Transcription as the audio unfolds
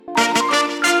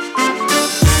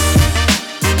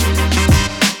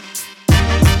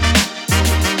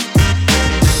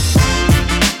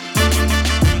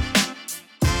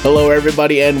Hello,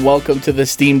 everybody, and welcome to the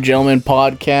Esteemed Gentlemen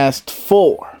Podcast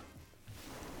 4.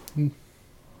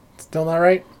 Still not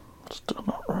right? Still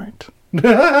not right.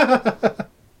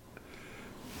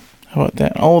 How about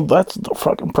that? Oh, that's the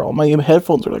fucking problem. My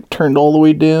headphones are like turned all the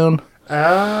way down.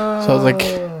 Oh. So I was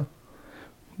like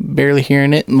barely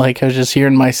hearing it, and like I was just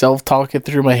hearing myself talk it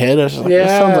through my head. I was just like, this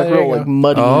sounds like real like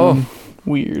muddy and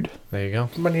weird. There you go.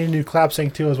 I'm gonna need a new clap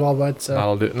sync too as well, bud. So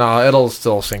That'll do. No, it'll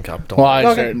still sync up. Don't Well, I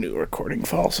Okay. started a new recording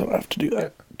file, so I have to do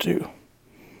that too.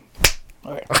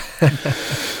 Alright.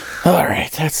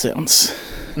 Alright, that sounds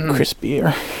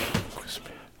crispier.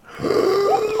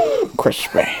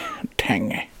 Crispy.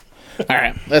 Tangy.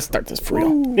 Alright, let's start this for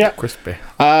real. yeah. crispy.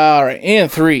 Alright, in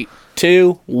 3,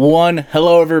 2, 1.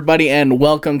 Hello, everybody, and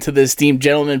welcome to the Esteemed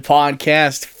Gentlemen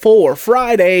Podcast for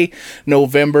Friday,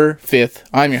 November 5th.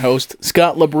 I'm your host,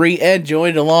 Scott Labrie, and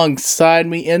joined alongside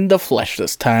me in the flesh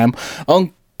this time,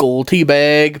 Uncle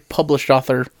Teabag, published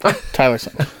author Tyler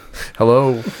Summer,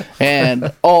 Hello.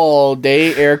 and all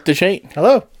day Eric Deshane,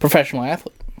 Hello. professional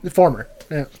athlete, The former.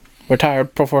 Yeah.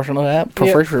 retired professional athlete,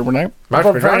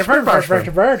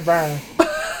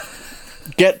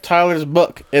 Get Tyler's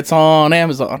book. It's on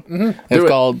Amazon. It's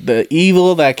called The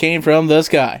Evil That Came From the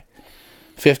Sky.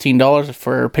 $15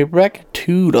 for paperback,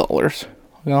 $2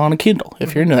 on a Kindle,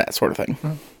 if you're into that sort of thing.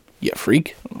 You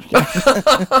freak.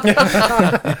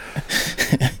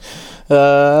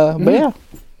 But yeah,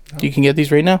 you can get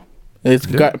these right now. It's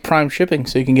got prime shipping,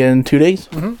 so you can get it in 2 days.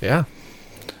 Yeah.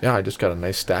 Yeah, I just got a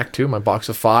nice stack too. My box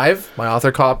of 5, my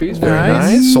author copies. Very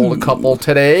Nice. nice. Sold a couple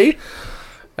today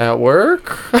at work.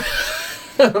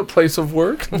 Place of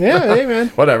work. Yeah, hey man.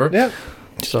 Whatever. Yeah.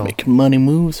 So, Making money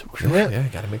moves. yeah,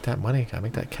 gotta make that money. Gotta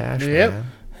make that cash, Yep. man.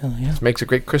 Hell yeah. This makes a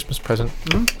great Christmas present.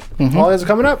 Holidays are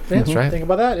coming up. Yeah. That's right. Think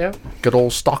about that, yeah. Good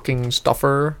old stocking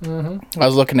stuffer. I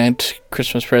was looking at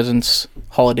Christmas presents,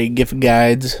 holiday gift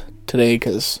guides today,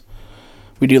 because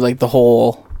we do like the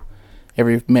whole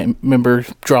every member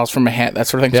draws from a hat, that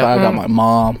sort of thing. So Yeah. I got my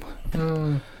mom.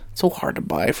 It's so hard to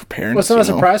buy for parents. Was that a you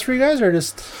know? surprise for you guys or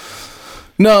just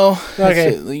No.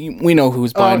 Okay. We know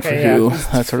who's buying okay, for yeah. who,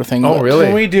 that sort of thing. Oh, but- really?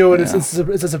 when we do it, Yeah. it's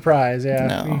a surprise, yeah.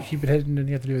 No. You keep it hidden and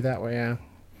you have to do it that way, yeah.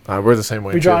 We're the same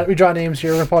way We too. draw names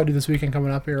here. We'll probably do this weekend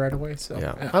coming up here right away. So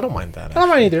Yeah. I don't mind that. I don't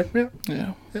mind either. Yeah.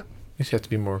 Yeah. You just have to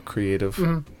be more creative. But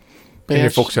And yeah, you're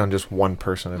it's- focusing on just one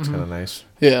person. It's kind of nice.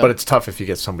 Yeah. But it's tough if you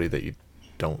get somebody that you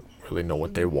don't really know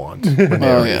what they want when they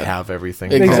already yeah. have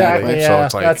everything. Exactly, probably. Yeah. So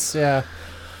it's like, That's yeah.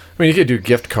 I mean, you could do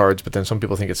gift cards, but then some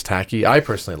people think it's tacky. I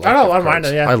personally like I don't gift I don't mind cards.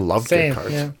 it, yeah. I love Same, gift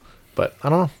cards. Yeah. But I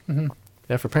don't know.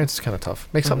 Yeah, for parents, it's kind of tough.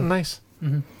 Make something nice.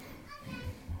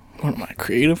 What am I,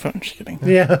 creative? I'm just kidding.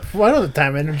 Yeah. Well, I don't have the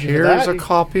time and energy for Here's that. a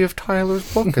copy of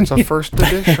Tyler's book. It's a first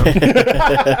edition.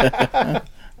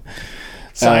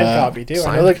 Signed copy too.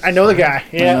 signed- I know the guy.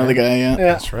 Yeah. Another guy, yeah. Yeah.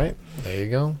 That's right. There you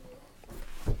go.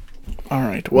 All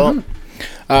right. Well,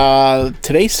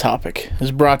 today's topic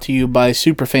is brought to you by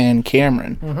superfan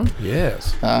Cameron.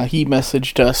 Yes. He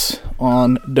messaged us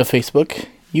on the Facebook.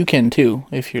 You can too,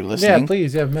 if you're listening. Yeah,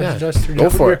 please. Yeah, message Yeah, us through go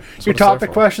for it. That's your what it's there topic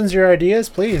for. questions, your ideas,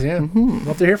 please. Yeah,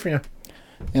 love to hear from you.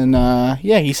 And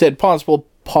yeah, he said possible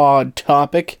pod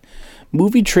topic,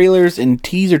 movie trailers and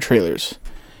teaser trailers.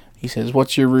 He says,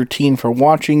 what's your routine for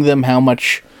watching them? How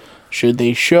much should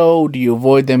they show? Do you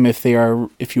avoid them if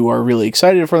you are really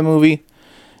excited for the movie?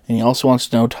 And he also wants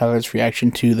to know Tyler's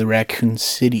reaction to the Raccoon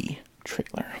City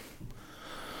trailer.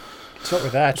 Start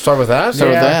with that. Start with that. Start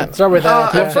with that. Start with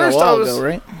that. At yeah. first A while I was- ago,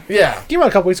 right? Yeah. Came out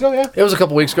a couple weeks ago. Yeah. It was a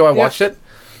couple weeks ago. I watched it,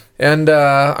 and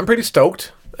I'm pretty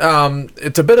stoked.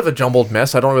 It's a bit of a jumbled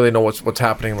mess. I don't really know what's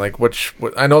happening. Like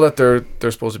I know that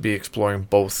they're supposed to be exploring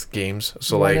both games.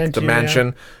 So One like and the two,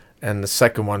 mansion and the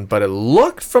second one. But it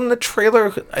looked from the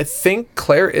trailer, I think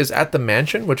Claire is at the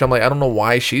mansion, which I'm like, I don't know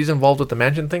why she's involved with the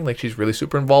mansion thing. Like she's really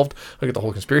super involved. Look at the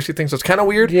whole conspiracy thing. So it's kind of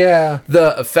weird. Yeah.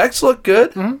 The effects look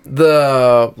good.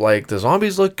 The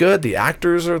zombies look good. The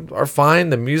actors are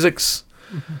fine. The music's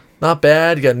not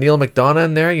bad. You got Neil McDonough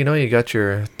in there. You know, you got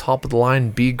your top of the line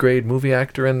B grade movie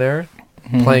actor in there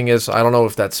playing as, I don't know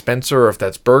if that's Spencer or if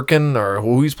that's Birkin or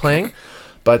who he's playing,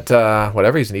 but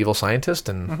whatever. He's an evil scientist,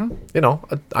 and you know,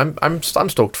 I'm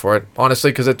stoked for it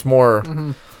honestly because it's more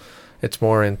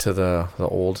into the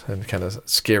old and kind of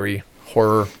scary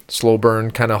horror slow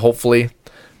burn kind of hopefully,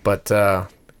 but the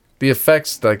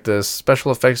effects, like the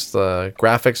special effects, the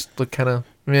graphics look kind of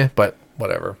meh, but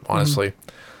whatever. Honestly,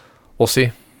 we'll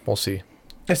see. We'll see.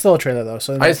 It's still a trailer though,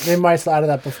 so they might slide of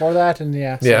that before that, and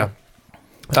yeah. So. Yeah.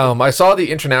 I saw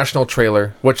the international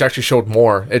trailer, which actually showed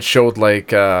more. It showed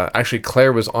like actually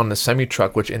Claire was on the semi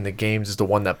truck, which in the games is the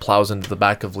one that plows into the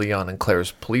back of Leon and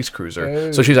Claire's police cruiser.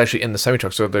 Oh. So she's actually in the semi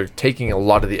truck. So they're taking a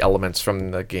lot of the elements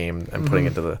from the game and putting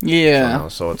into the Yeah. show now.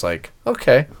 So it's like,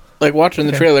 okay, Like, watching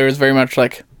the trailer is very much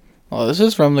like, oh, this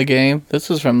is from the game. This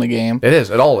is from the game. it is.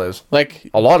 It all is. Like,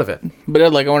 A lot of it.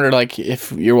 but like, I wonder, like,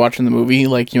 if you're watching the movie,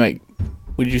 like,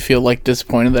 would you feel like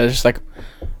disappointed that it's just like,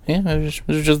 yeah, it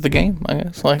was just the game, I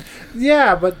guess. Like,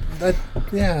 Yeah, but that's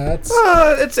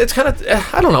It's kind of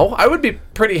I don't know. I would be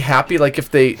pretty happy like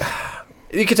if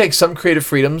you could take some creative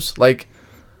freedoms. Like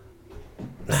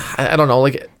I don't know.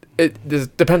 Like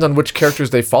it depends on which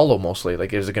characters they follow mostly.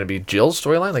 Like is it going to be Jill's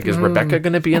storyline? Like is Rebecca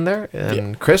going to be in there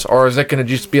and Chris, or is it going to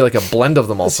just be like a blend of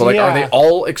them all? So like are they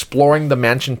all exploring the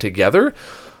mansion together?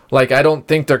 Like I don't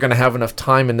think they're going to have enough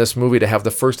time in this movie to have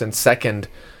the first and second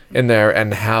in there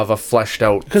and have a fleshed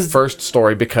out first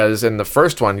story, because in the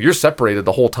first one you're separated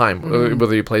the whole time,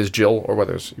 whether he plays Jill or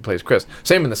whether he plays Chris.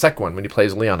 Same in the second one when he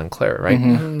plays Leon and Claire,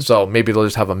 right? So maybe they'll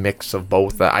just have a mix of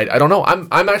both. I don't know.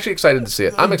 I'm actually excited to see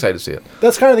it. I'm excited to see it.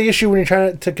 That's kind of the issue when you're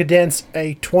trying to condense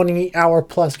a 20-hour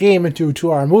plus game into a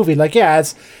 2-hour movie. Like, yeah,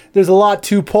 there's a lot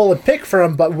to pull and pick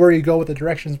from, but where you go with the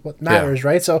directions what matters,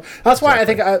 right? So that's why I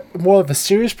think more of a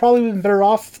series probably would be better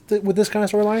off with this kind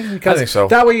of storyline, because I think so.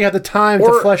 That way you have the time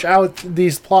to flesh out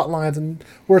these plot lines and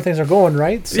where things are going,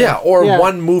 right? So,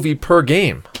 one movie per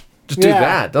game. Just do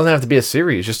that. Doesn't have to be a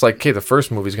series. Just like, okay, the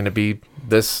first movie is going to be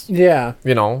this,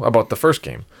 about the first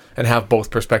game, and have both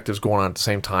perspectives going on at the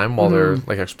same time while they're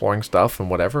like exploring stuff and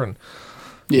whatever, and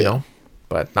you know,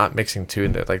 but not mixing two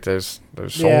into like there's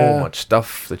so much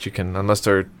stuff that you can, unless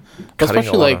they're cutting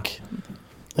especially like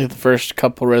the first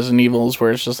couple Resident Evils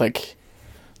where it's just like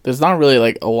there's not really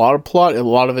like a lot of plot. A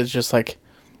lot of it's just like,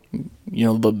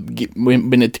 the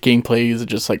minute the gameplay is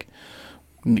just like,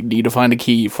 need to find a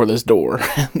key for this door.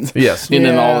 Yes. And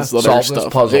then all this other Solve stuff.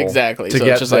 this puzzle exactly. to So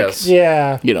get it's just this.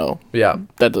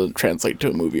 that doesn't translate to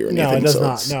a movie or anything. No, it does so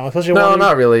not. No, especially No,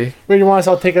 not really. when you want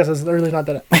to take us as really not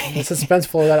that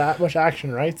suspenseful, that much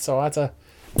action, right? So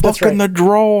that's in the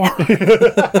drawer.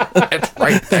 It's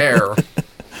right there.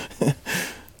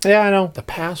 Yeah, I know. The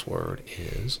password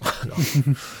is... No.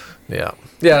 Yeah,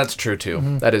 that's true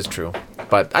too. That is true.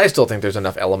 But I still think there's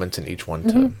enough elements in each one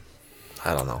to...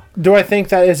 I don't know. Do I think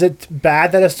that is it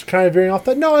bad that it's kind of veering off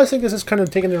that? No, I think this is kind of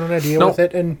taking their own idea with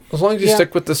it, and as long as you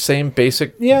stick with the same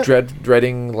basic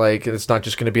dreading, like it's not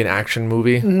just going to be an action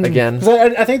movie again.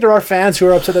 I think there are fans who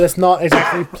are upset that it's not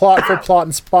exactly plot for plot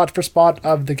and spot for spot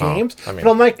of the games. But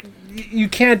I'm like, you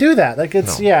can't do that. Like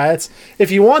it's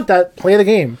if you want that, play the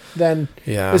game. Then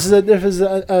this is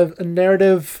a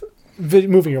narrative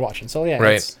movie you're watching. So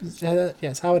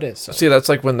it's how it is. So. See, that's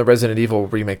like when the Resident Evil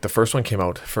remake, the first one came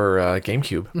out for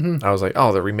GameCube. I was like,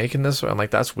 oh, they're remaking this? I'm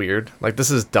like, that's weird. Like, this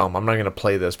is dumb. I'm not going to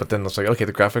play this. But then it's like, okay,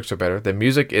 the graphics are better. The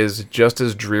music is just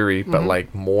as dreary, but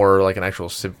like more like an actual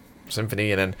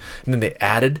symphony. And then they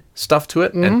added stuff to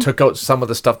it and took out some of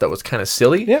the stuff that was kind of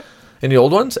silly in the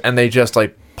old ones. And they just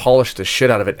like polished the shit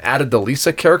out of it, added the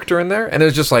Lisa character in there. And it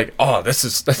was just like, oh, this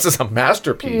is a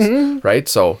masterpiece. Right?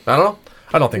 So, I don't know.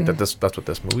 I don't think that's what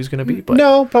this movie's going to be. But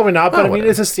no, probably not. But I mean,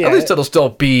 it's just at least it'll still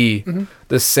be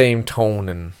the same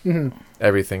tone and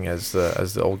everything as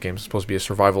the old games. It's supposed to be a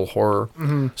survival horror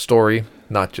story,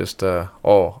 not just I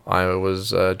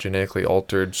was genetically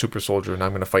altered super soldier and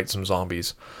I'm going to fight some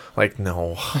zombies. Like,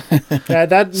 no.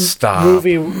 That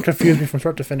movie confused me from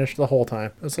start to finish the whole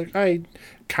time. It's like, I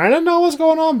kind of know what's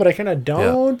going on, but I kind of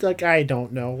don't. Like, I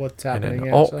don't know what's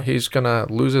happening. He's going to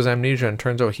lose his amnesia, and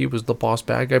turns out he was the boss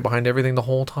bad guy behind everything the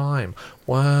whole time.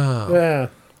 Wow. Yeah.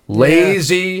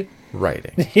 Lazy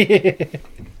writing. I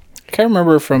can't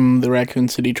remember from the Raccoon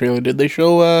City trailer. Did they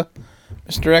show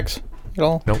Mr. X at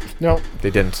all? Nope. They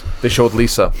didn't. They showed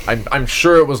Lisa. I'm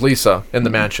sure it was Lisa in the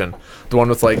mansion. The one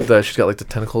with like she's got like the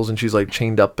tentacles and she's like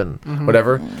chained up and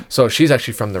whatever. So she's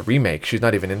actually from the remake. She's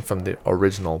not even in from the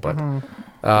original, but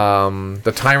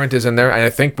the Tyrant is in there, and I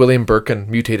think William Birkin,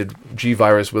 mutated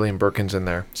G-Virus William Birkin's in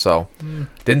there. So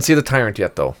didn't see the Tyrant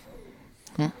yet though.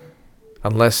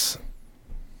 Unless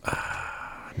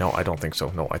no, I don't think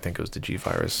so. No, I think it was the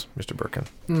G-Virus, Mr. Birkin.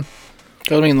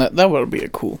 I mean, that would be a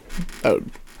cool. I'd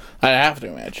have to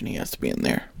imagine he has to be in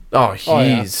there. Oh,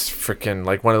 he's freaking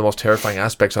like one of the most terrifying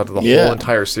aspects out of the whole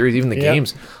entire series, even the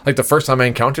games. Like the first time I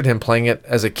encountered him playing it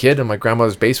as a kid in my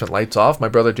grandmother's basement, lights off, my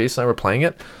brother Jason and I were playing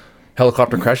it.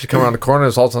 Helicopter crashes, come around the corner,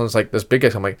 and all of a sudden it's like this big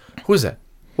guy. I'm like, who is that?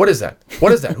 What is that?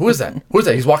 What is that? Who is that? Who is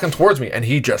that? He's walking towards me, and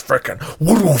he just freaking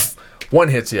one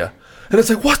hits you. And it's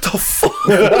like, what the fuck?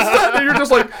 What's that? And you're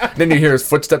just like, then you hear his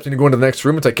footsteps and you go into the next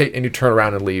room. It's like, okay, and you turn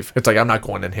around and leave. It's like, I'm not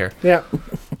going in here. Yeah.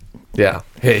 Yeah.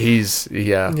 Hey,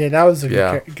 yeah. Yeah, that was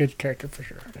a good character for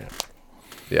sure.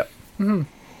 Yeah.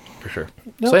 For sure.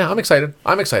 Nope. So yeah, I'm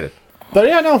excited. But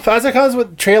yeah, no. As it comes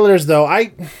with trailers, though,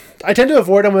 I tend to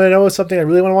avoid them when I know it's something I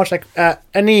really want to watch. Like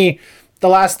the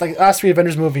last 3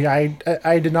 Avengers movie, I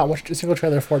did not watch a single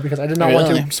trailer for it because I did not want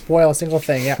to spoil a single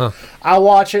thing. Yeah, I'll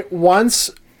watch it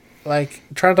once, like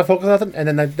try not to focus on nothing, and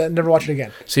then I never watch it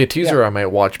again. See, a teaser I might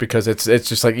watch because it's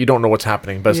just like you don't know what's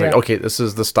happening, but it's like, okay, this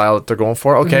is the style that they're going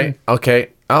for. Okay, okay,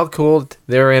 oh cool,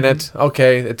 they're in it.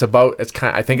 Okay,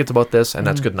 I think it's about this, and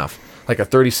that's good enough. Like a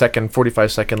 30-second,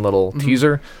 45-second little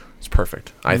teaser, it's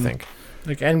perfect. I think.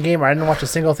 Like Endgame, I didn't watch a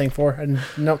single thing for, and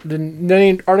didn't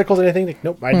any articles or anything. Like,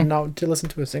 nope, I did not listen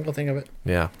to a single thing of it.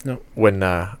 Yeah. No. When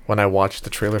I watched the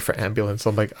trailer for Ambulance,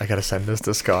 I'm like, I gotta send this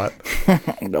to Scott.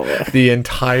 No way. The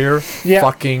entire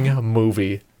fucking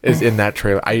movie is in that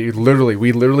trailer. We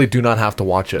literally do not have to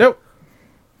watch it. Nope.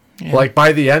 Yeah. Like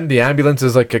by the end, the ambulance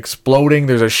is like exploding.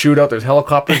 There's a shootout. There's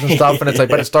helicopters and stuff, and it's like,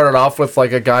 but it started off with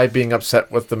like a guy being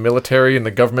upset with the military and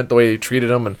the government the way they treated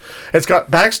him, and it's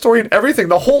got backstory and everything.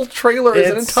 The whole trailer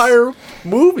is an entire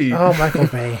movie. Oh, Michael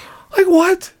Bay. Like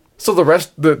what? So the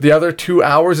rest, the other 2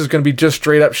 hours is going to be just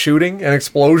straight up shooting and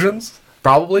explosions.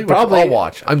 Probably. I'll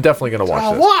watch. I'm definitely going to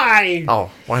watch this. Why? Oh,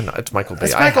 why not? It's Michael Bay.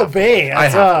 It's Michael Bay. I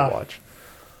have to watch.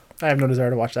 I have no desire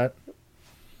to watch that.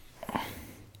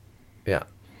 Yeah.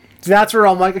 That's where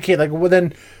I'm like, okay, like, well,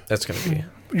 then that's gonna be.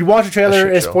 You watch a trailer,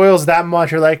 it spoils that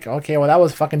much. You're like, okay, well, that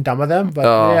was fucking dumb of them.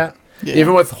 But yeah.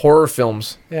 Even with horror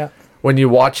films, when you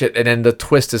watch it and then the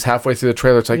twist is halfway through the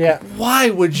trailer, it's like, why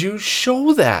would you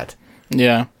show that?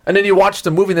 Yeah. And then you watch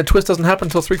the movie and the twist doesn't happen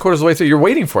until 3/4 of the way through. You're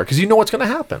waiting for it because you know what's gonna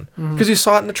happen because you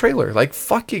saw it in the trailer. Like,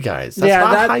 fuck you guys. That's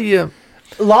not how you.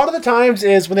 A lot of the times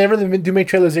is whenever they do make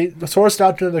trailers, they source it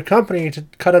out to another company to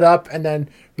cut it up and then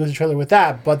release a trailer with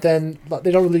that. But then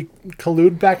they don't really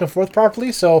collude back and forth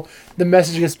properly, so the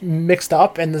message gets mixed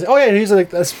up. And oh yeah, here's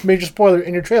like a major spoiler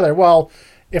in your trailer. Well,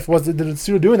 if it was the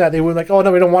studio doing that, they would like, oh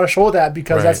no, we don't want to show that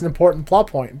because that's an important plot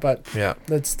point. But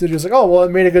the studio's like, oh well,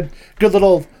 it made a good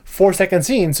little 4-second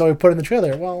scene, so we put it in the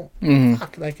trailer. Well,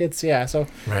 like it's so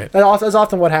that's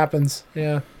often what happens.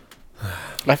 Yeah.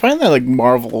 I find that like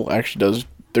Marvel actually does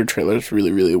their trailers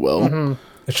really, really well.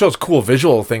 It shows cool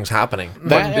visual things happening.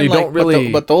 That they don't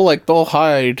really, but they'll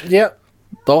hide. Yep.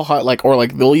 They'll hide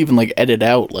they'll even like edit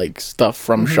out like stuff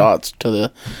from shots to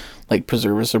the like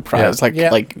preserve a surprise.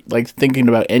 Like thinking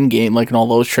about Endgame, like in all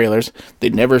those trailers,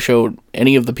 they never showed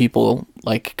any of the people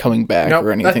like coming back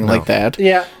or anything like that.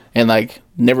 Yeah. And like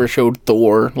never showed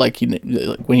Thor like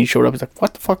when he showed up, he's like,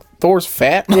 what the fuck, Thor's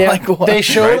fat? Yeah. Like, what? They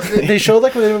showed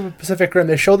like when they were Pacific Rim,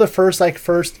 they showed the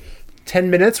first 10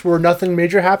 minutes where nothing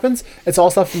major happens. It's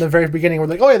all stuff from the very beginning. We're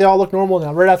like, oh yeah, they all look normal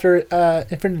now, right after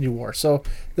Infinity War. So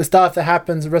the stuff that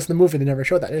happens the rest of the movie, they never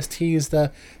showed that. They just teased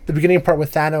the beginning part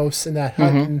with Thanos and that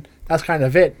hut, and that's kind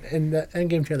of it in the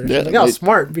Endgame trailer. So that was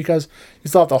smart because you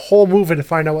still have the whole movie to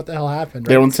find out what the hell happened.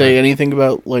 Right? They don't say anything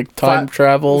about like time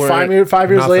travel. 5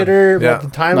 years later, about the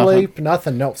time leap,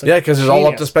 nothing. No, like, because it's all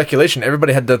up to speculation.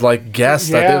 Everybody had to like guess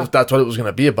that that's what it was going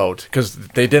to be about because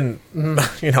they didn't,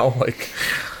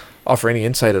 offer any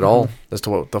insight at all as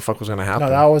to what the fuck was going to happen.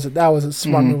 No, that was a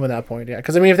smart move at that point. Yeah,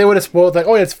 because I mean, if they would have spoiled like,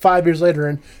 oh yeah, it's 5 years later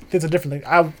and it's a different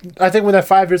thing. I think when that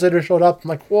 5 years later showed up, I'm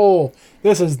like, whoa, I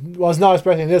was not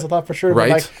expecting this. I thought for sure, but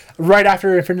like right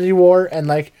after Infinity War and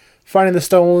like finding the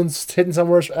stones hidden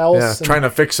somewhere else, trying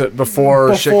to fix it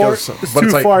before shit goes. But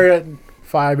it's too far yet.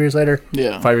 5 years later.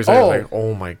 Yeah. 5 years later, like,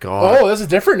 oh my god. Oh, this is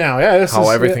different now. Yeah.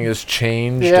 Everything has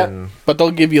changed. Yeah. But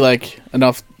they'll give you like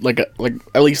enough, like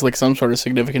at least like some sort of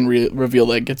significant reveal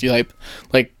that gets you hype.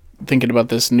 Like thinking about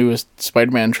this newest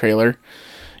Spider-Man trailer,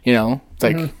 it's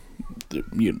like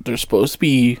there's supposed to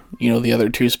be the other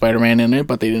two Spider-Man in it,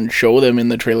 but they didn't show them in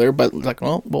the trailer. But like,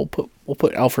 well, we'll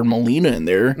put Alfred Molina in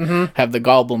there, have the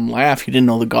Goblin laugh. You didn't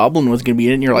know the Goblin was gonna be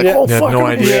in it. And you're like, oh fuck, no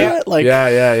idea. Shit. Like,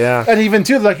 yeah. And even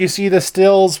too, like you see the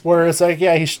stills where it's like,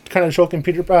 he's kind of choking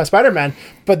Spider-Man,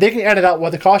 but they can edit out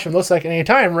what the costume looks like at any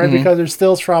time, right? Because there's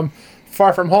stills from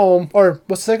Far From Home, or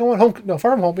what's the second one?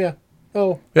 Far From Home, yeah.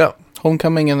 Oh, yeah.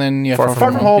 Homecoming and then Far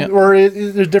From Home, where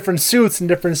there's different suits and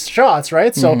different shots,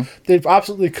 right? So they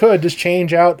absolutely could just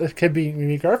change out. It could be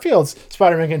maybe Garfield's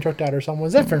Spider-Man getting tricked out or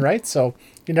someone's different, right? So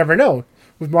you never know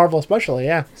with Marvel, especially,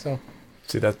 So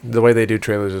see that the way they do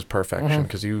trailers is perfection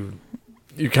because you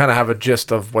kind of have a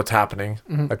gist of what's happening.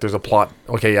 Like there's a plot.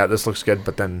 Okay, yeah, this looks good,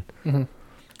 but then you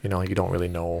don't really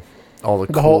know all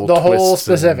the whole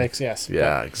specifics. Yes.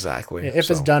 Yeah, exactly. Yeah,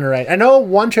 if it's done right. I know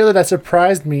one trailer that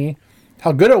surprised me.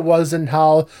 How good it was and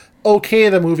how okay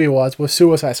the movie was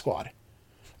Suicide Squad.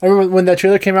 I remember when that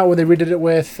trailer came out when they redid it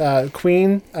with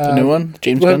Queen. The new one,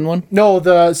 James Gunn one. No,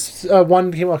 the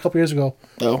one came out a couple years ago.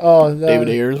 David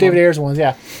Ayers. David Ayers ones,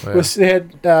 yeah. They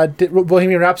had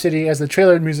Bohemian Rhapsody as the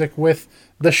trailer music with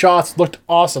the shots looked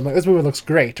awesome. Like, this movie looks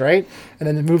great, right? And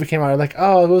then the movie came out, like,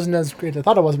 oh, it wasn't as great as I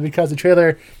thought it was because the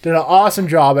trailer did an awesome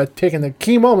job at taking the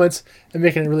key moments and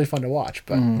making it really fun to watch.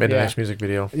 But made a nice music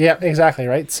video. Yeah, exactly,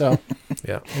 right? So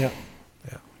yeah.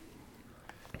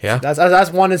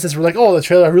 That's one instance where like, oh, the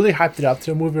trailer really hyped it up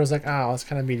to a movie where I was like, oh, it's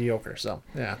kind of mediocre. So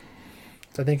yeah.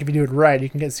 So I think if you do it right,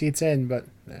 you can get seats in, but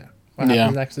what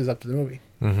happens next is up to the movie.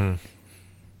 Mm-hmm.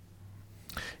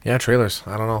 Yeah, trailers.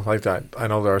 I don't know, like that. I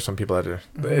know there are some people that are.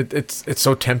 It's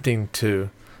so tempting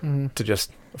to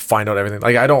just find out everything.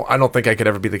 Like I don't think I could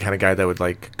ever be the kind of guy that would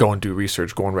like go and do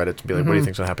research, go on Reddit and be like, what do you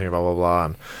think's gonna happen here, blah blah blah,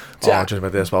 and just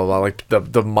about this, blah blah blah. Like the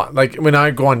like when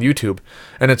I go on YouTube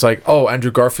and it's like, oh,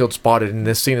 Andrew Garfield spotted in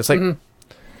this scene. It's like.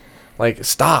 Like,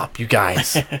 stop, you guys.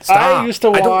 Stop. I used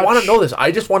to watch... I don't want to know this. I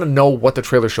just want to know what the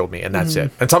trailer showed me, and that's it.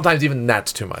 And sometimes even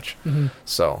that's too much.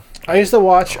 So I used to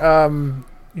watch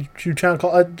you trying to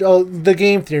call the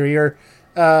Game Theory, or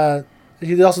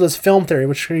he also does Film Theory,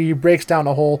 which he breaks down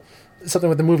a whole something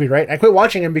with the movie, right? I quit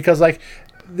watching him because like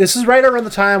this is right around the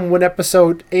time when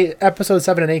episode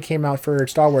 7 and 8 came out for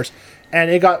Star Wars. And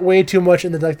it got way too much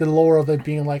into like the lore of it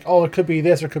being like, oh, it could be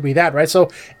this or it could be that, right? So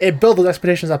it built those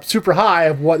expectations up super high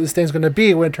of what this thing's going to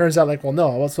be when it turns out like, well,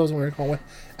 no, that's what we're going with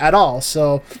at all.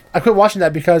 So I quit watching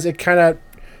that because it kind of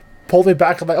pulled me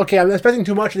back. I'm like, okay, I'm expecting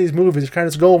too much of these movies. Kind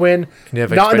of just go in,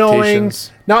 not knowing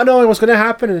what's going to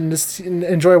happen, and just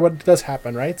enjoy what does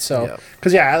happen, right? So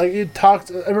because like you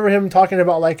talked, I remember him talking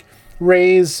about like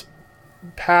Rey's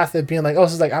path of being like, oh,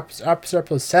 this is like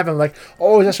episode 7, like,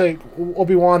 oh, it's actually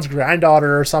Obi-Wan's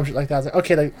granddaughter or something like that. It's like,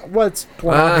 okay, like what's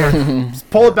going on here? Just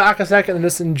pull it back a second and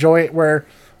just enjoy it, where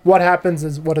what happens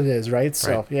is what it is, right?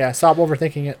 So stop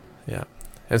overthinking it. Yeah.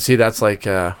 And see, that's like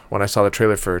when I saw the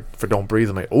trailer for Don't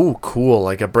Breathe, I'm like, oh, cool,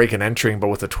 like a break and entering, but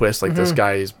with a twist. Like this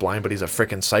guy is blind, but he's a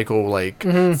freaking psycho, like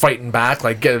fighting back,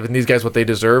 like giving these guys what they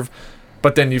deserve.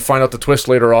 But then you find out the twist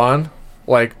later on,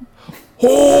 like,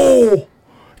 oh,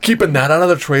 keeping that out of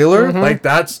the trailer, like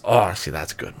that's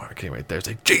that's good marketing right there. It's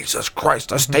like, Jesus Christ,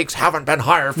 the stakes haven't been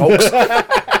higher, folks.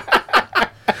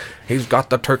 He's got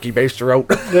the turkey baster out.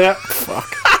 Yeah, fuck.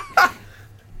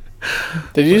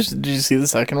 Did you see the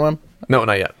second one? No,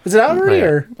 not yet. Is it out already?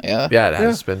 Or? Yeah, it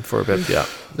has been for a bit. Yeah,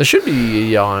 it should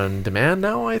be on demand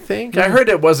now, I think. I heard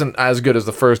it wasn't as good as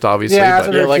the first, obviously. Yeah,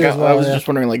 but like I was just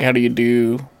wondering, like, how do you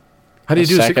do a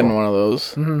second one of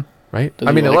those? Right?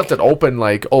 I mean, it left it open,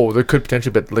 like, oh, there could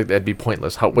potentially, but like that'd be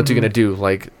pointless. What's he gonna do?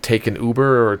 Like, take an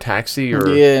Uber or a taxi, or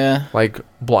like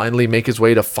blindly make his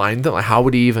way to find them? Like, how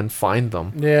would he even find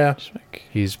them? Yeah,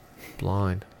 he's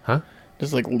blind, huh?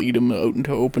 Just like lead him out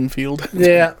into open field.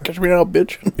 Yeah, catch me now,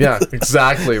 bitch. Yeah,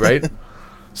 exactly, right.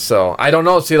 So I don't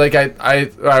know. See, like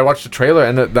I watched the trailer,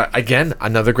 and again,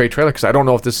 another great trailer, because I don't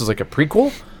know if this is like a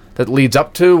prequel that leads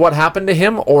up to what happened to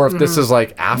him, or if this is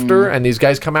like after and these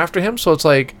guys come after him. So it's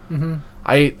like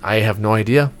I have no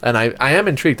idea, and I am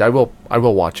intrigued. I will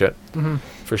watch it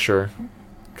for sure,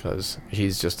 because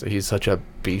he's such a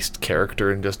beast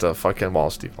character, and just a fucking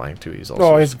Steve Lang too. He's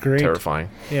also he's great, terrifying.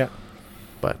 Yeah,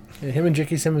 but him and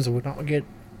J.K. Simmons would not get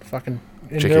fucking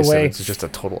in J.K. their way. Simmons is just a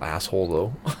total asshole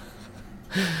though.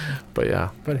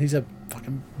 But he's a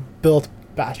fucking built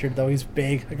bastard though. He's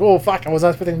big. Like, oh fuck, I was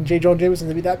not expecting J. Jonah Jameson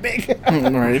to be that big.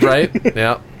 right?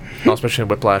 Yeah. No, especially in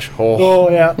Whiplash.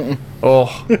 Oh yeah.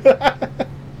 Oh.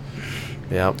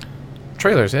 Yeah.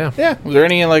 Trailers, yeah. Yeah. Was there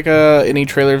any like any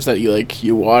trailers that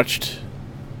you watched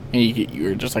and you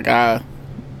were just like,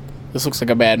 this looks like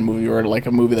a bad movie, or like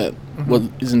a movie that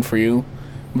isn't for you?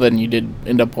 But then you did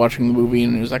end up watching the movie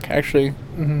and it was like, actually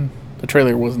the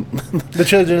trailer wasn't the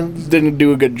children didn't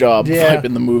do a good job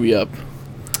hyping the movie up.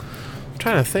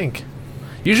 Trying to think.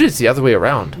 Usually it's the other way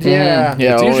around. Yeah.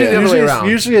 It's usually the other way around.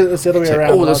 Usually it's the other way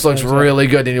around. Oh, this looks really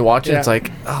good, and you watch it. It's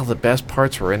like, oh, the best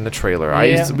parts were in the trailer.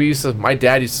 My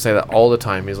dad used to say that all the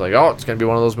time. He's like, oh, it's gonna be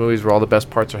one of those movies where all the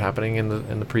best parts are happening in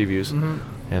the previews,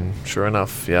 and sure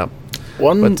enough, yeah.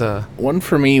 One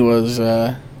for me was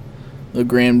the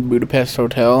Grand Budapest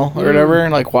Hotel or whatever.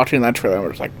 And like watching that trailer, I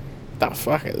was like, the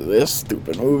fuck is this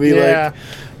stupid movie? Yeah.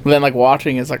 But then, like,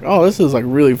 watching, it's like, oh, this is, like,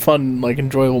 really fun, like,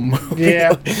 enjoyable movie.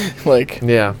 Yeah.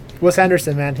 Yeah. Wes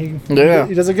Anderson, man. He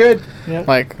does it good. Yeah.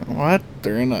 Like, what?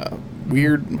 They're in a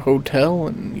weird hotel,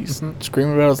 and he's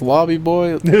screaming about his lobby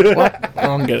boy? What? I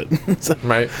don't get it.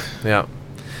 Right. Yeah.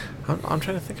 I'm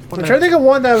trying to think of one. I'm trying to think of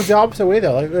one that was the opposite way,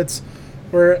 though. Like, it's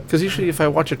where... Because usually if I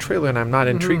watch a trailer and I'm not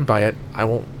intrigued by it, I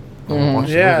won't watch the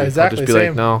movie. Exactly. I'll just be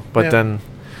like, no. But then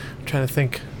I'm trying to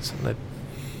think something that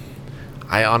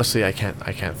I honestly, I can't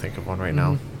think of one right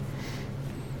now.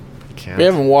 I can't. We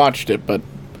haven't watched it, but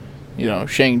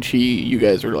Shang-Chi, you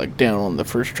guys were like down on the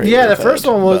first trailer. Yeah, the first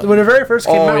one was when it very first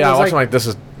came out. Oh yeah, I was watched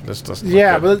this doesn't.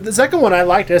 Yeah, but the second one I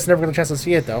liked it. I just never got a chance to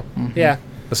see it though. Mm-hmm. Yeah.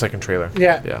 The second trailer.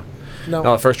 Yeah. No,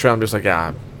 the first trailer I'm just like,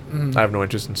 I have no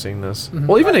interest in seeing this. Mm-hmm.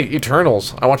 Well, even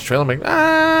Eternals, I watched the trailer. I'm like,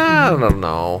 I don't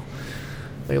know.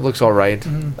 It looks all right.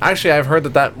 Mm-hmm. Actually, I've heard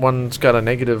that one's got a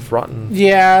negative rotten.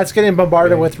 Yeah, it's getting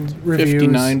bombarded with reviews.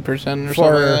 59% or something like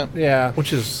that. Yeah.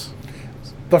 Which is...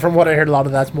 But from what I heard, a lot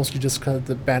of that's mostly just because of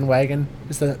the bandwagon.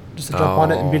 Just to jump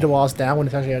on it and beat the walls down when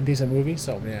it's actually a decent movie.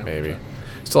 So, yeah. Maybe.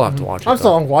 Still have to watch it. I'm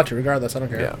still going to watch it regardless. I don't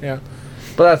care. Yeah.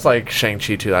 But that's like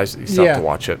Shang-Chi, too. You still have to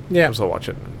watch it. Yeah. I still watch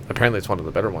it. Apparently, it's one of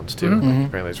the better ones, too. Mm-hmm.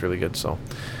 Apparently, it's really good. So,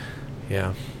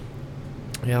 yeah.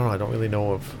 Yeah, I don't know. I don't really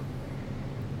know of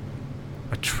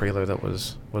a trailer that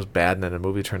was bad and then a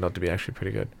movie turned out to be actually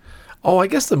pretty good. Oh, I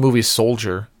guess the movie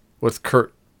Soldier with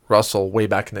Kurt Russell way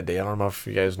back in the day. I don't know if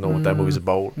you guys know what that movie's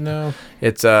about. No.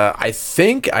 It's I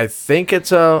think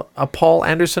it's a Paul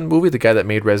Anderson movie, the guy that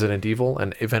made Resident Evil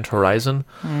and Event Horizon.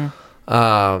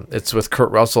 It's with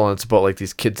Kurt Russell, and it's about like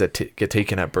these kids that get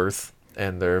taken at birth,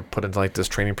 and they're put into like this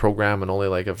training program, and only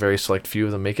like a very select few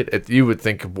of them make it. You would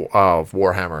think of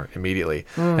Warhammer immediately,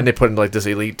 and they put into like this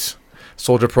elite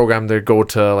soldier program. They go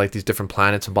to like these different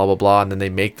planets and blah blah blah, and then they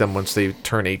make them once they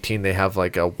turn 18. They have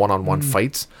like a one-on-one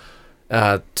fights.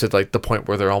 To like the point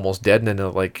where they're almost dead, and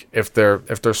then like if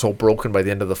they're so broken by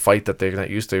the end of the fight that they're not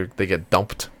used to, they get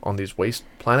dumped on these waste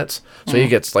planets. So he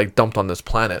gets like dumped on this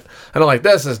planet, and I'm like,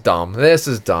 this is dumb.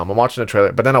 I'm watching the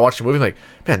trailer, but then I watched the movie, like,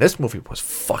 man, this movie was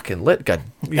fucking lit.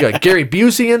 You got Gary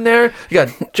Busey in there. You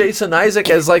got Jason Isaac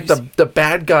as like the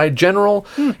bad guy general.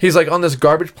 He's like on this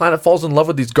garbage planet, falls in love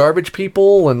with these garbage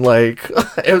people, and like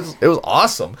it was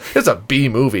awesome. It's a B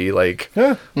movie, like,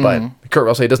 but Kurt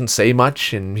Russell, he doesn't say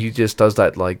much, and he just does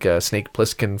that like Snake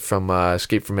Plissken from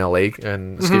Escape from L.A.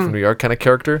 and Escape from New York kind of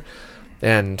character.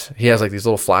 And he has like these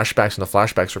little flashbacks, and the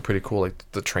flashbacks were pretty cool, like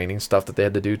the training stuff that they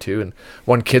had to do too. And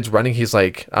one kid's running, he's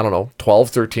like, I don't know,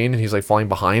 12, 13, and he's like falling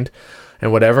behind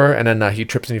and whatever. And then he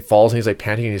trips and he falls, and he's like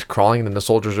panting, and he's crawling, and then the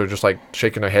soldiers are just like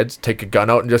shaking their heads, take a gun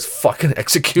out, and just fucking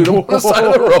execute him on the side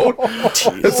of the road.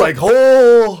 It's like,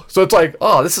 oh, so it's like,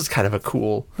 oh, this is kind of a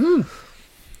cool.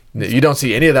 You don't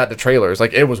see any of that in the trailers.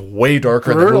 Like, it was way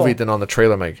darker in the movie than on the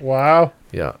trailer. I'm like, wow.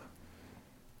 Yeah.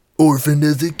 Orphaned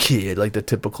as a kid, like the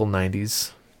typical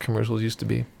 90s commercials used to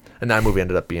be. And that movie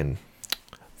ended up being...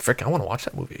 Frick, I want to watch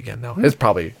that movie again now. It's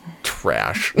probably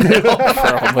trash.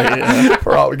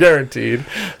 Probably guaranteed.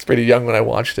 It's pretty young when I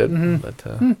watched it. But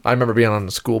I remember being on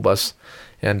the school bus,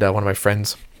 and one of my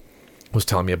friends was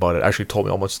telling me about it. Actually told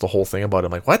me almost the whole thing about it.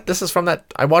 I'm like, what? This is from that...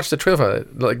 I watched the trailer for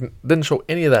it. Like, didn't show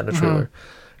any of that in the trailer.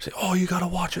 She's like, oh, you gotta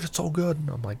watch it. It's so good. And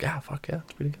I'm like, yeah, fuck yeah.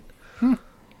 It's pretty good.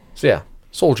 So yeah,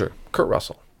 Soldier, Kurt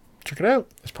Russell. Check it out.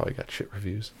 It's probably got shit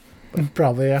reviews.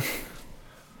 Probably, yeah.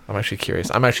 I'm actually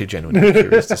curious. I'm actually genuinely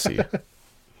curious to see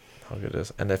how good it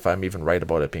is. And if I'm even right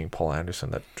about it being Paul Anderson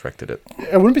that directed it.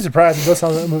 I wouldn't be surprised if that's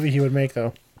a movie he would make,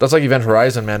 though. That's like Event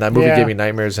Horizon, man. That movie gave me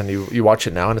nightmares, and you watch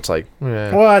it now, and it's like,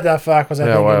 what the fuck was I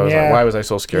thinking? Why was I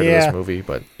so scared of this movie?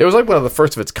 But it was like one of the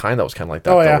first of its kind that was kind of like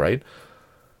that, though, right?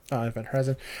 Oh, Event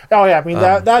Horizon. Oh, yeah. I mean,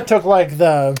 that took like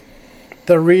the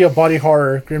real body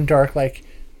horror, grimdark, like,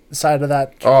 side of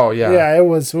that. Oh, yeah. Yeah, it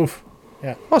was, oof.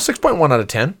 Yeah. Well, 6.1 out of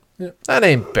 10. Yeah. That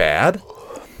ain't bad.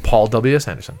 Paul W.S.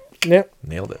 Anderson. Yep.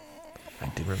 Nailed it. I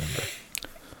do remember.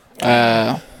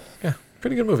 Yeah,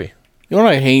 pretty good movie. You know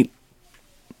what I hate?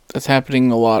 That's happening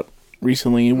a lot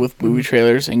recently with movie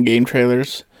trailers and game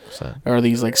trailers. Are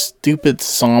these like stupid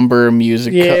somber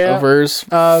music covers?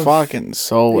 Fucking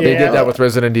so. They did that with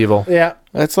Resident Evil. Yeah.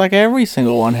 That's like every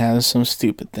single one has some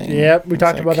stupid thing. Yeah, we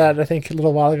talked about that, I think, a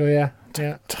little while ago. Yeah.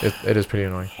 Yeah. It is pretty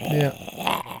annoying. Yeah.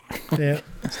 Yeah.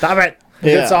 Stop it.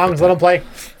 Good songs. Let them play.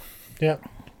 Yeah.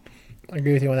 I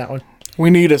agree with you on that one. We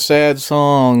need a sad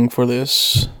song for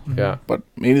this. Yeah. But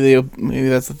maybe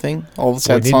that's the thing. All the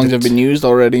sad songs have been used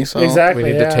already. So exactly.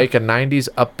 We need to take a 90s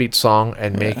upbeat song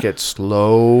and make it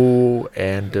slow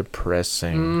and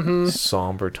depressing.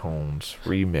 Somber tones.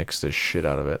 Remix the shit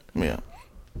out of it. Yeah.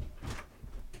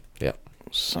 Yeah.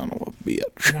 Son of a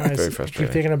bitch. Nice. Very frustrating.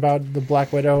 Keep thinking about the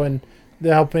Black Widow, and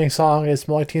the opening song is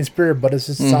Smell Like Teen Spirit, but it's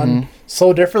just sung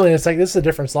so differently. It's like, this is a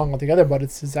different song altogether, but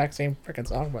it's the exact same freaking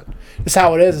song. But it's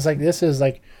how it is. It's like, this is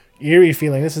like eerie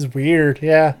feeling. This is weird.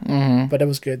 Yeah. But it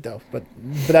was good though. But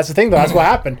that's the thing though. That's what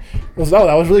happened. It was, that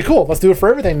was really cool. Let's do it for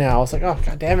everything now. It's like, oh,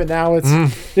 God damn it. Now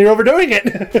you're overdoing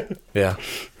it. Yeah.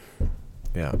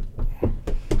 Yeah.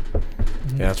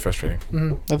 Yeah, it's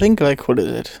frustrating. I think, like, what is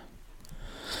it?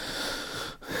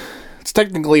 it's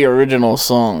technically original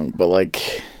song, but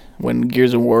like when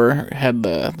Gears of War had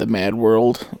the Mad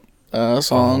World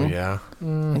song. Oh, yeah.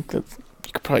 I think that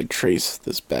you could probably trace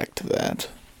this back to that.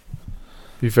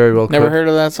 You very well Never could. heard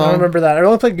of that song? I don't remember that. I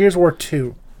only played Gears of War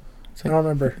 2. I don't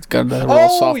remember. It's got that real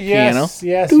soft piano.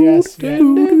 Yes.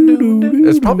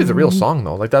 It's probably the real song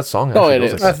though. Like that song. Oh, actually it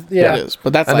goes is. like- Yeah. It is.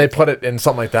 But that's And like, they put it in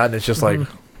something like that, and it's just like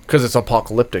because it's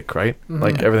apocalyptic, right?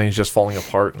 Like everything's just falling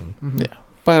apart. And yeah.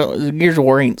 But Gears of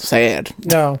War ain't sad.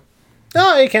 No,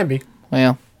 it can be.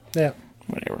 Well, Yeah.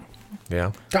 whatever.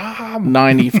 yeah,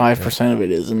 95% of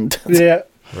it isn't. Yeah.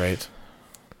 right.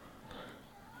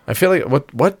 I feel like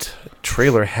what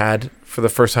trailer had for the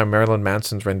first time Marilyn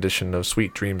Manson's rendition of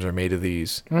 "Sweet Dreams Are Made of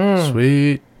These"?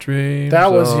 Sweet dreams.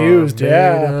 That was are used, made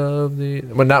yeah. of the-"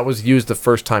 When that was used the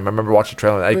first time, I remember watching the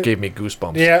trailer. That gave me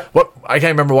goosebumps. Yeah. I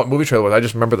can't remember what movie trailer it was. I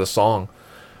just remember the song.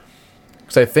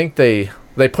 Because I think they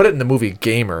put it in the movie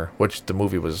Gamer, which the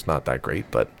movie was not that great,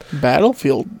 but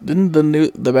Battlefield. Didn't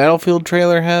the Battlefield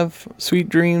trailer have Sweet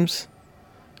Dreams?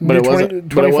 But New it wasn't.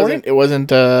 2040? It wasn't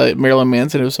Marilyn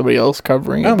Manson. It was somebody else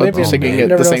covering it, Oh, but maybe. singing Maybe. it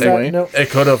Never the noticed same that, way. no. it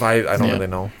could have. I don't Yeah. really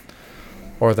know.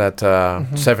 Or that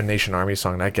Seven Nation Army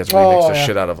song that gets remixed Oh, the yeah.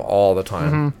 shit out of all the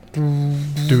time.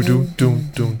 Do do do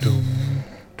do do.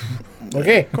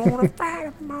 Okay.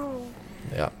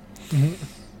 Yeah.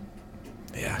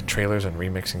 Yeah, trailers and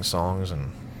remixing songs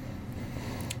and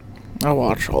I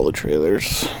watch all the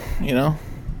trailers. You know,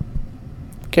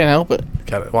 can't help it.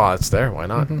 got it. Well, it's there. Why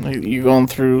not? Like, you going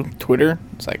through Twitter?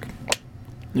 It's like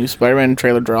new Spider-Man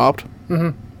trailer dropped.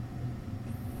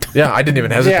 Yeah, I didn't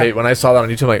even hesitate Yeah. when I saw that on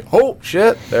YouTube. I'm like, oh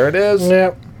shit, there it is.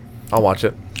 Yeah. I'll watch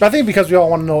it. I think because we all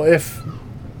want to know if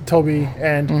Toby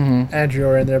and Andrew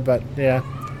are in there, but yeah,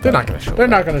 They're not going to show. they're it.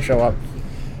 not going to show up.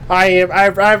 I No,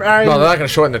 they're not going to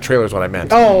show it in the trailer. Is what I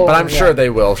meant. Oh, but I'm yeah. sure they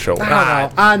will show.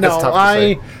 I know. It's tough to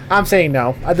say. I'm saying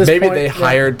no. At this Maybe point, they yeah.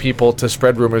 hired people to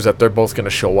spread rumors that they're both going to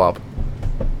show up,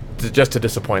 just to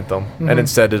disappoint them, and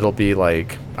instead it'll be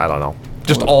like I don't know,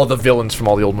 just all the villains from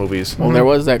all the old movies. Well, there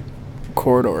was that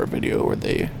corridor video where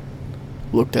they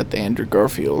looked at the Andrew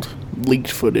Garfield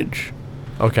leaked footage,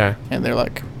 Okay. and they're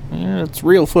like, yeah, it's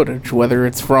real footage, whether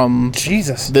it's from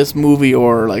Jesus. this movie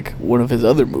or like one of his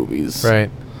other movies, Right.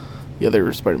 the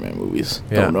other Spider-Man movies.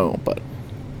 Yeah. Don't know, but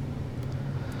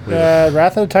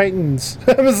Wrath of the Titans.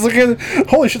 I was looking.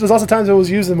 Holy shit! There's lots of times it was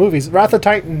used in movies. Wrath of the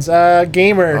Titans.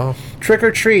 Gamer. Oh. Trick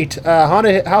or Treat.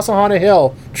 House on Haunted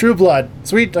Hill. True Blood.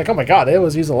 Sweet. Like, oh my god, it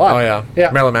was used a lot. Oh yeah. Yeah.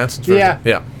 Marilyn Manson's version. Yeah.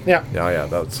 Yeah. Yeah. Yeah. Yeah.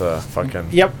 That's a fucking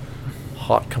Yep.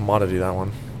 hot commodity. That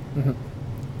one.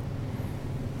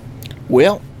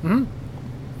 well.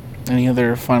 Any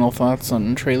other final thoughts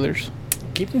on trailers?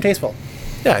 Keep them tasteful.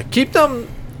 Yeah. Keep them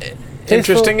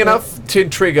interesting yeah. enough to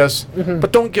intrigue us,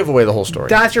 but don't give away the whole story.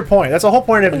 That's your point. That's the whole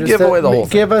point of it. Don't is give to away the whole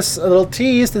Give us a little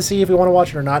tease to see if we want to watch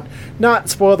it or not. Not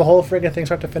spoil the whole friggin' thing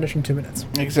start to finish in 2 minutes.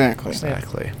 Exactly.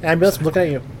 Exactly. Ambulance, I'm looking at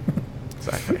you.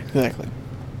 Exactly. Exactly.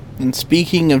 And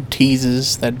speaking of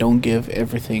teases that don't give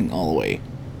everything all away,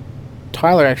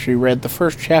 Tyler actually read the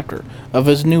first chapter of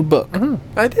his new book,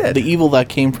 I did. The Evil That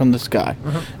Came from the Sky.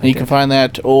 And you can find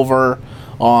that over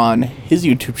on his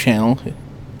YouTube channel,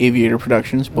 Aviator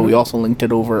Productions, but we also linked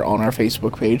it over on our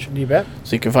Facebook page. You bet.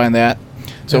 So you can find that.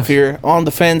 So if you're on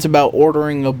the fence about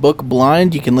ordering a book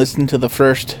blind, you can listen to the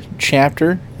first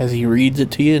chapter as he reads it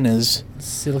to you in his...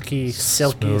 Silky,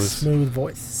 Smooth. smooth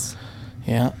voice.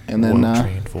 Yeah, and then...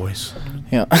 well-trained voice.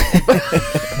 yeah.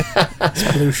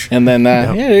 Sploosh. And then,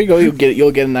 yeah, there you go.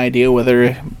 You'll get an idea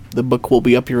whether the book will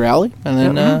be up your alley, and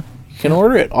then you can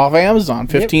order it off Amazon.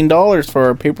 $15 for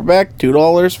a paperback,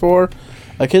 $2 for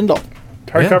a Kindle.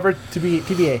 Hardcover to be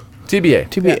TBA. TBA.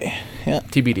 TBA. Yeah,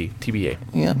 TBD. TBA.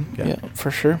 yeah, for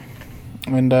sure.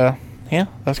 And yeah,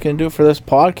 that's gonna do it for this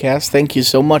podcast. Thank you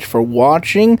so much for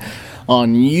watching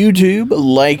on YouTube.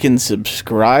 Like and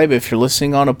subscribe if you're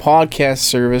listening on a podcast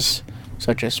service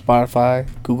such as Spotify,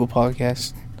 Google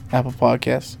Podcasts, Apple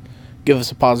Podcasts. Give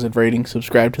us a positive rating,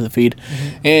 subscribe to the feed,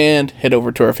 and head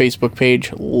over to our Facebook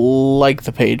page, like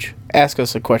the page, ask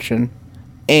us a question,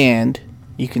 and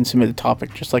you can submit a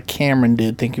topic, just like Cameron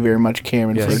did. Thank you very much,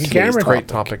 Cameron, for today's Cameron. Great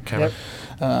topic, Cameron.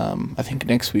 Yep. I think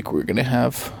next week we're going to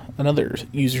have another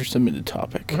user-submitted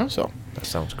topic. So, That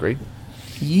sounds great.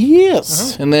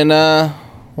 yes. And then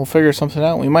we'll figure something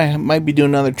out. We might be doing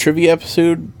another trivia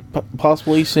episode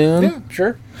possibly soon. Yeah,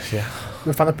 sure. Yeah.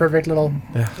 We found the perfect little.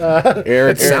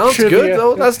 Eric, It sounds trivia. good,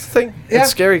 though. That's the thing. Yeah. It's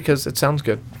scary because it sounds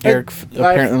good. Eric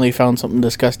apparently found something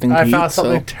disgusting to I eat. found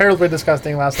something terribly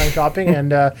disgusting last night shopping,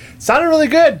 and sounded really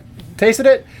good. Tasted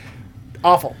it,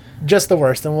 awful. just the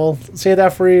worst. And we'll say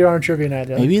that for you on Trivia Night.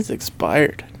 Maybe it's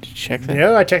expired. Did you check that?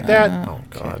 Yeah, I checked that. Oh,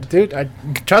 God. Dude,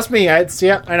 trust me. I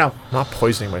know. I'm not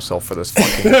poisoning myself for this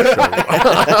fucking show.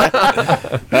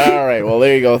 All right. Well,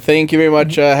 there you go. Thank you very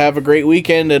much. Have a great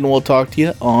weekend, and we'll talk to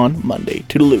you on Monday.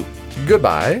 Toodaloo.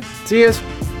 Goodbye. See you.